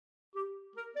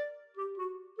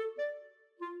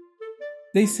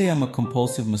They say I'm a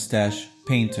compulsive mustache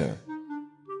painter.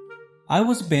 I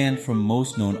was banned from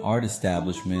most known art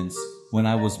establishments when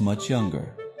I was much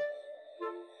younger.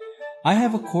 I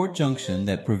have a court junction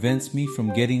that prevents me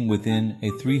from getting within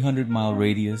a 300-mile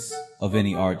radius of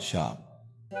any art shop.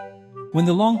 When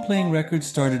the long-playing records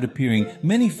started appearing,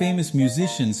 many famous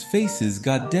musicians' faces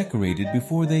got decorated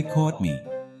before they caught me.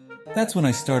 That's when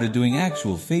I started doing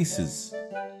actual faces.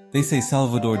 They say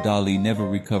Salvador Dali never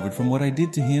recovered from what I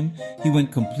did to him. He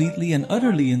went completely and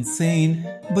utterly insane,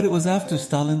 but it was after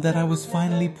Stalin that I was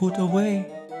finally put away.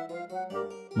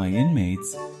 My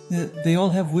inmates, they all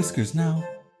have whiskers now.